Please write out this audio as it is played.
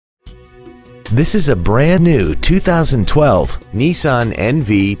This is a brand new 2012 Nissan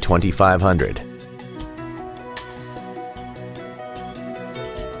NV 2500.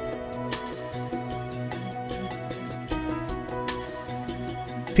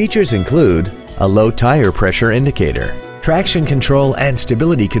 Features include a low tire pressure indicator, traction control and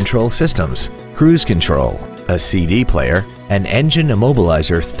stability control systems, cruise control, a CD player, an engine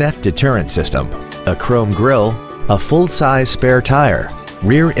immobilizer theft deterrent system, a chrome grille, a full-size spare tire,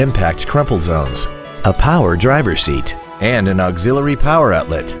 rear impact crumple zones, a power driver's seat, and an auxiliary power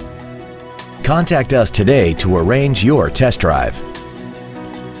outlet. Contact us today to arrange your test drive.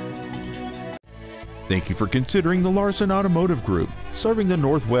 Thank you for considering the Larson Automotive Group, serving the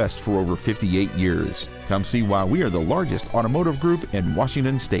Northwest for over 58 years. Come see why we are the largest automotive group in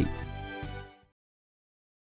Washington State.